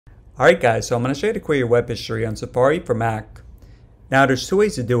Alright guys, so I'm going to show you how to clear your web history on Safari for Mac. Now there's two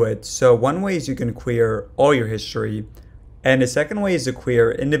ways to do it. So one way is you can clear all your history, and the second way is to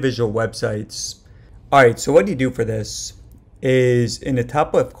clear individual websites. Alright, so what you do for this is in the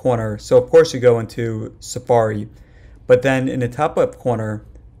top left corner, so of course you go into Safari, but then in the top left corner,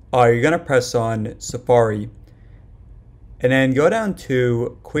 you're going to press on Safari, and then go down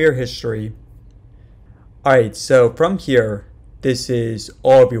to Clear History. Alright, so from here, this is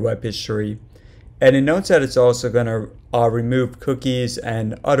all of your web history, and it notes that it's also going to remove cookies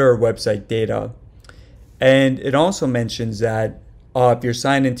and other website data. And it also mentions that if you're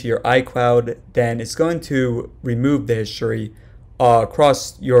signed into your iCloud, then it's going to remove the history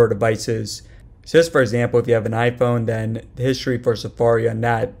across your devices. So just for example, if you have an iPhone, then the history for Safari on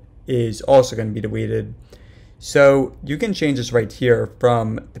that is also going to be deleted. So you can change this right here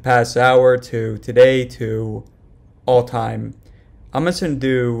from the past hour to today to all time. I'm just going to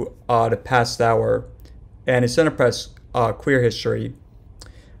do the past hour, and it's going to press clear history.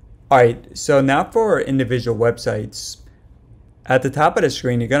 Alright, so now for individual websites, at the top of the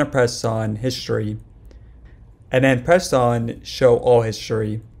screen you're going to press on history, and then press on show all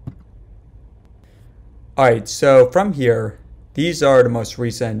history. Alright, so from here, these are the most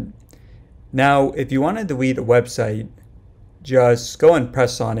recent. Now if you want to delete a website, just go and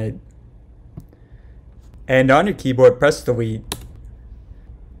press on it, and on your keyboard press delete.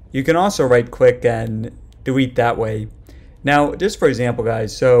 You can also right click and delete that way. Now just for example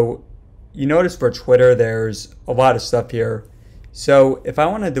guys, so you notice for Twitter there's a lot of stuff here. So if I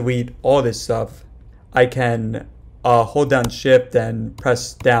want to delete all this stuff, I can hold down shift and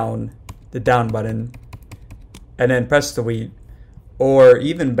press down, the down button, and then press delete. Or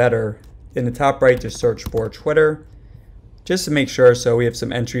even better, in the top right just search for Twitter, just to make sure. So we have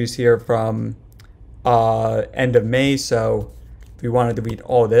some entries here from end of May, so if we want to delete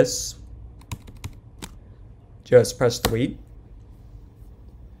all this, just press delete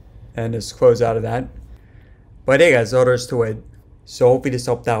and just close out of that. But hey guys, that's all there is to it. So hopefully this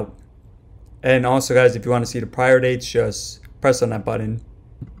helped out. And also guys, if you want to see the prior dates, just press on that button.